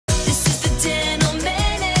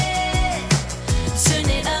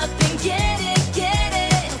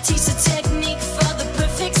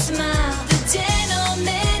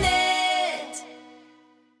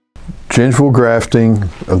Gingival grafting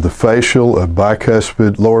of the facial of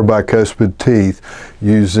bicuspid, lower bicuspid teeth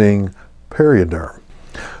using Perioderm.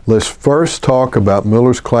 Let's first talk about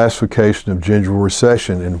Miller's classification of gingival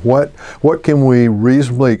recession and what can we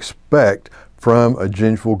reasonably expect from a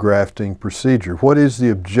gingival grafting procedure. What is the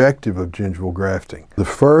objective of gingival grafting? The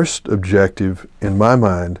first objective, in my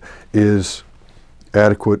mind, is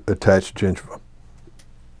adequate attached gingiva.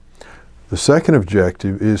 The second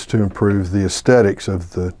objective is to improve the aesthetics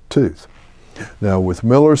of the tooth. Now, with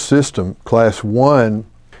Miller's system, Class 1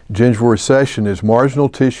 gingival recession is marginal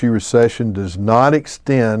tissue recession does not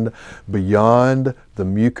extend beyond the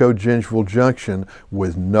mucogingival junction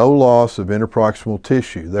with no loss of interproximal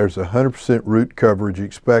tissue. There's 100% root coverage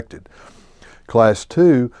expected. Class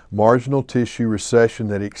 2, marginal tissue recession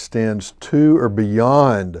that extends to or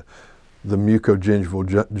beyond the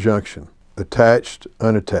mucogingival junction. Attached,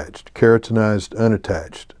 unattached, keratinized,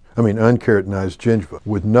 unattached. Unkeratinized gingiva.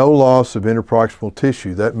 With no loss of interproximal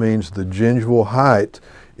tissue, that means the gingival height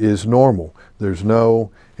is normal. There's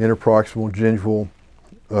no interproximal gingival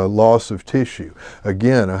loss of tissue.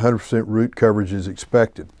 Again, 100% root coverage is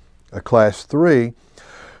expected. A Class 3,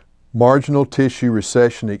 marginal tissue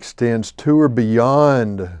recession extends to or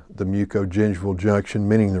beyond the mucogingival junction,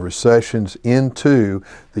 meaning the recessions into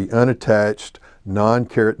the unattached,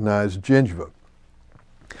 non-keratinized gingiva,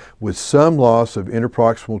 with some loss of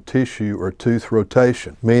interproximal tissue or tooth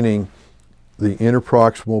rotation, meaning the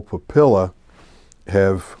interproximal papilla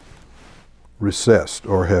have recessed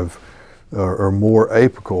or are more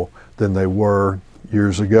apical than they were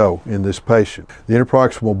years ago in this patient. The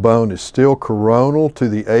interproximal bone is still coronal to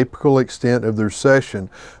the apical extent of the recession.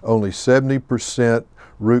 Only 70%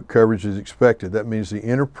 root coverage is expected. That means the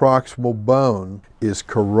interproximal bone is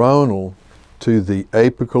coronal to the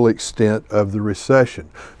apical extent of the recession,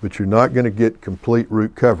 but you're not going to get complete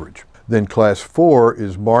root coverage. Then Class 4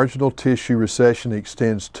 is marginal tissue recession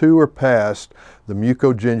extends to or past the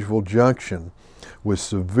mucogingival junction with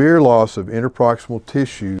severe loss of interproximal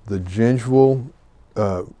tissue. The gingival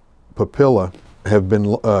papilla have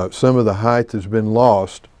been, some of the height has been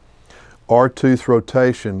lost, or tooth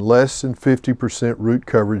rotation, less than 50% root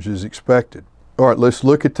coverage is expected. All right, let's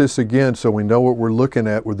look at this again so we know what we're looking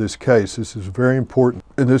at with this case. This is very important,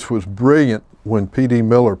 and this was brilliant when P.D.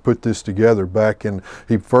 Miller put this together back in,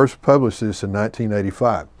 he first published this in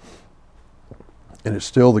 1985, and it's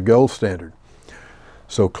still the gold standard.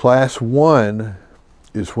 So Class 1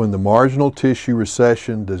 is when the marginal tissue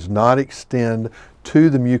recession does not extend to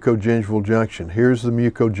the mucogingival junction. Here's the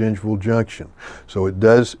mucogingival junction. So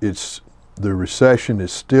the recession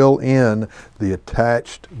is still in the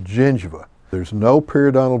attached gingiva. There's no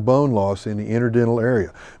periodontal bone loss in the interdental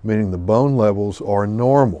area, meaning the bone levels are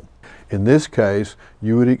normal. In this case,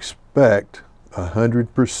 you would expect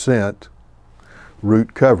 100%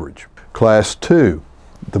 root coverage. Class 2,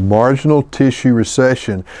 the marginal tissue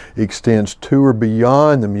recession extends to or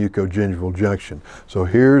beyond the mucogingival junction. So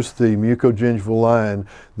here's the mucogingival line.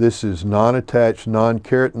 This is non-attached,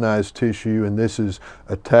 non-keratinized tissue, and this is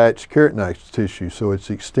attached keratinized tissue. So it's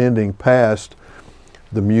extending past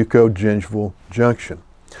the mucogingival junction.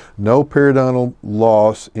 No periodontal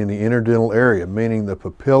loss in the interdental area, meaning the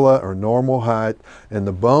papilla are normal height and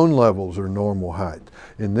the bone levels are normal height.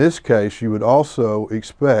 In this case, you would also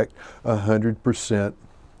expect 100%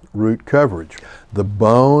 root coverage. The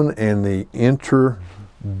bone and the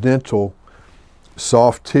interdental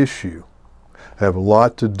soft tissue have a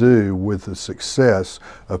lot to do with the success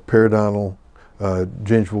of periodontal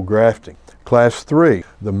gingival grafting. Class 3,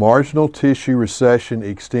 the marginal tissue recession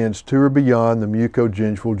extends to or beyond the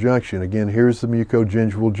mucogingival junction. Again, here's the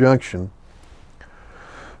mucogingival junction.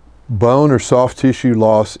 Bone or soft tissue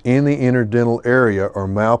loss in the interdental area or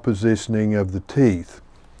malpositioning of the teeth,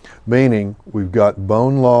 meaning we've got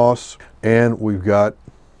bone loss and we've got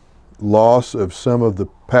loss of some of the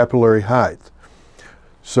papillary height.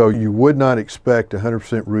 So you would not expect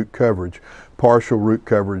 100% root coverage. Partial root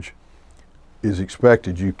coverage is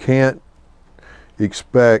expected. You can't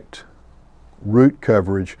expect root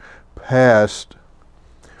coverage past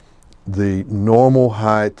the normal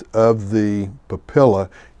height of the papilla.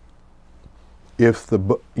 If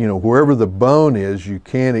wherever the bone is, you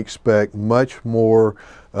can't expect much more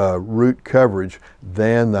root coverage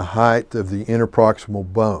than the height of the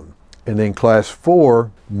interproximal bone. And then Class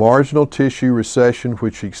 4, marginal tissue recession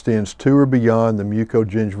which extends to or beyond the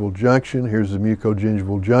mucogingival junction. Here's the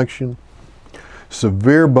mucogingival junction.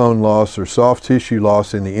 Severe bone loss or soft tissue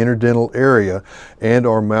loss in the interdental area and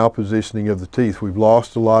or malpositioning of the teeth. We've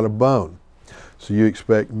lost a lot of bone. So you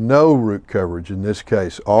expect no root coverage in this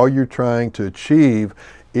case. All you're trying to achieve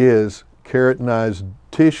is keratinized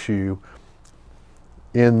tissue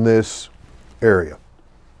in this area.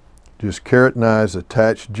 Just keratinized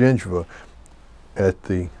attached gingiva at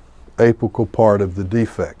the apical part of the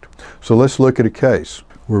defect. So let's look at a case.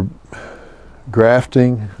 We're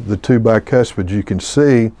grafting the two bicuspids. You can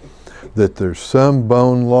see that there's some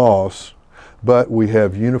bone loss, but we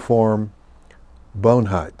have uniform bone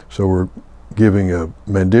height. So we're giving a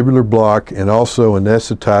mandibular block and also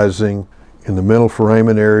anesthetizing in the mental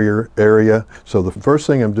foramen area. So the first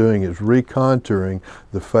thing I'm doing is recontouring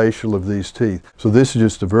the facial of these teeth. So this is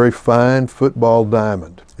just a very fine football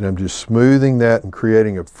diamond, and I'm just smoothing that and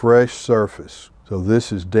creating a fresh surface. So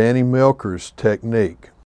this is J Melker's technique.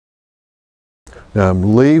 Now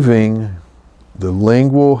I'm leaving the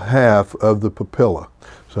lingual half of the papilla.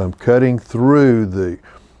 So I'm cutting through the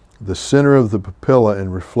center of the papilla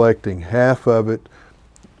and reflecting half of it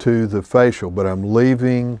to the facial, but I'm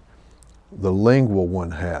leaving the lingual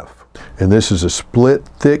one half. And this is a split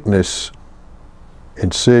thickness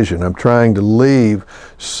incision. I'm trying to leave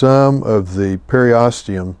some of the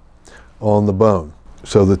periosteum on the bone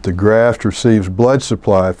so that the graft receives blood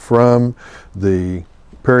supply from the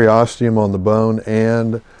periosteum on the bone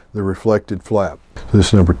and the reflected flap. This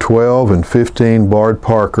is number 12 and 15 Bard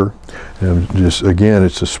Parker. And just again,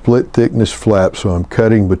 it's a split thickness flap, so I'm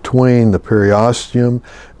cutting between the periosteum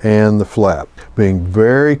and the flap. Being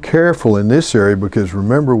very careful in this area because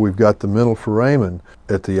remember we've got the mental foramen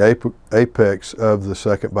at the apex of the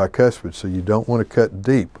second bicuspid, so you don't want to cut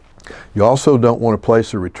deep. You also don't want to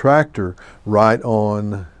place a retractor right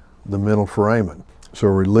on the mental foramen. So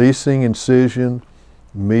releasing incision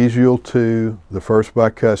mesial to the first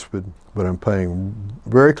bicuspid, but I'm paying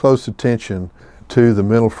very close attention to the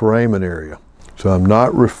mental foramen area. So I'm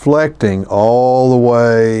not reflecting all the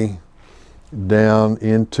way down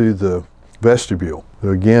into the vestibule. So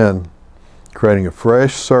again, creating a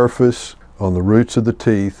fresh surface on the roots of the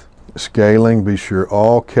teeth, scaling, be sure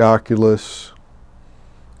all calculus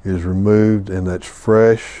is removed, and that's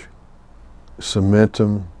fresh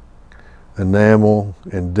cementum, enamel,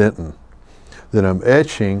 and dentin. Then I'm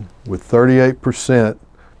etching with 38%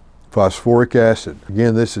 phosphoric acid.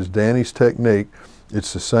 Again, this is Danny's technique.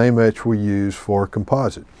 It's the same etch we use for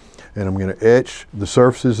composite. And I'm going to etch the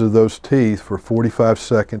surfaces of those teeth for 45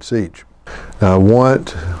 seconds each. Now I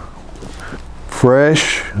want a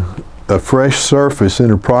fresh surface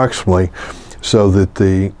interproximally so that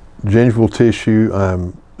the gingival tissue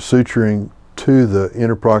I'm suturing to the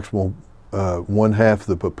interproximal one half of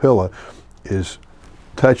the papilla is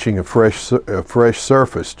touching a fresh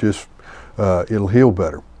surface. Just it'll heal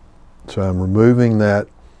better. So I'm removing that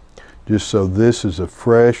just so this is a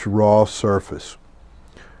fresh raw surface.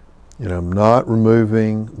 And I'm not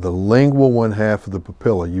removing the lingual one half of the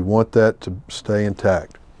papilla. You want that to stay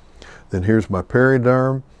intact. Then here's my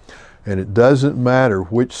perioderm, and it doesn't matter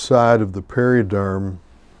which side of the perioderm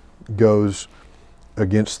goes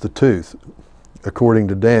against the tooth, according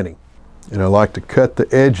to Danny. And I like to cut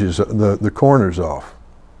the edges, the corners off.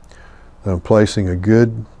 I'm placing a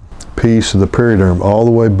good piece of the perioderm all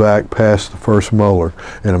the way back past the first molar,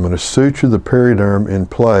 and I'm going to suture the perioderm in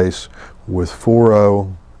place with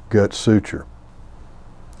 4-0 gut suture.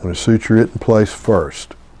 I'm going to suture it in place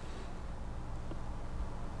first.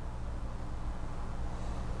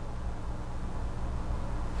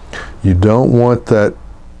 You don't want that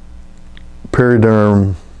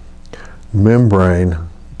perioderm membrane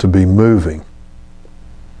to be moving.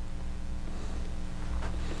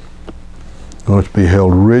 I want it to be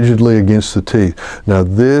held rigidly against the teeth. Now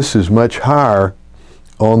this is much higher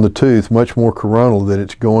on the tooth, much more coronal than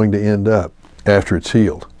it's going to end up after it's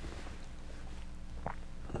healed.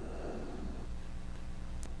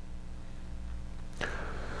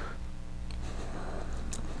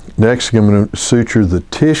 Next, I'm going to suture the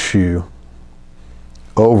tissue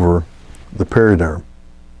over the perioderm.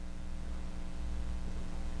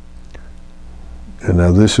 And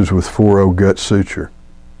now this is with 4-0 gut suture.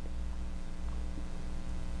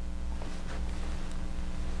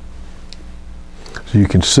 So you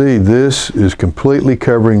can see this is completely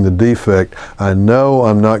covering the defect. I know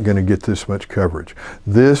I'm not going to get this much coverage.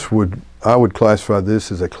 I would classify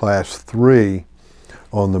this as a class 3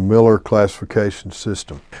 on the Miller classification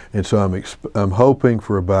system. And so I'm hoping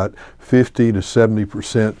for about 50 to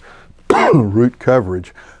 70% root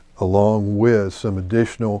coverage along with some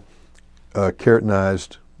additional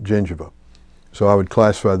keratinized gingiva. So I would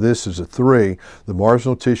classify this as a 3. The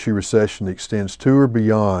marginal tissue recession extends to or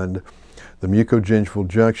beyond the mucogingival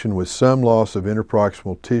junction with some loss of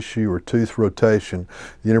interproximal tissue or tooth rotation.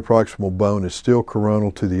 The interproximal bone is still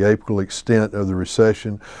coronal to the apical extent of the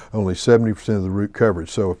recession, only 70% of the root coverage.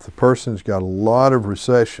 So if the person's got a lot of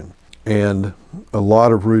recession and a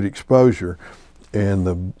lot of root exposure,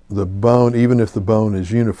 And the bone, even if the bone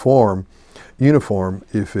is uniform,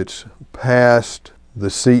 if it's past the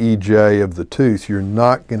CEJ of the tooth, you're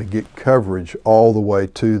not going to get coverage all the way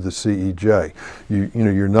to the CEJ.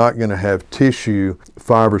 You're not going to have tissue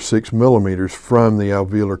 5 or 6 millimeters from the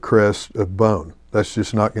alveolar crest of bone. That's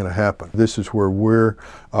just not going to happen. This is where we're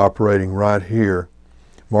operating right here.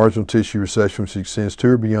 Marginal tissue recession, which extends to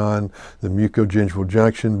or beyond the mucogingival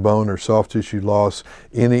junction, bone or soft tissue loss,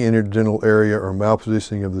 any interdental area or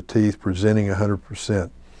malpositioning of the teeth presenting 100%.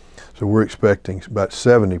 So we're expecting about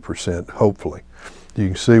 70%, hopefully. You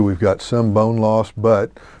can see we've got some bone loss,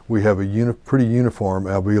 but we have a pretty uniform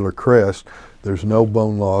alveolar crest. There's no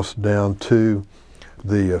bone loss down to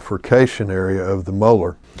the furcation area of the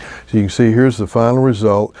molar. So you can see here's the final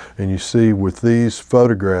result, and you see with these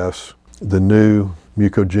photographs the new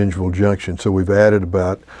mucogingival junction. So we've added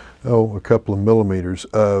about, a couple of millimeters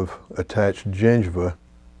of attached gingiva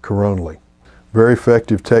coronally. Very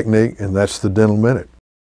effective technique, and that's the Dental Minute.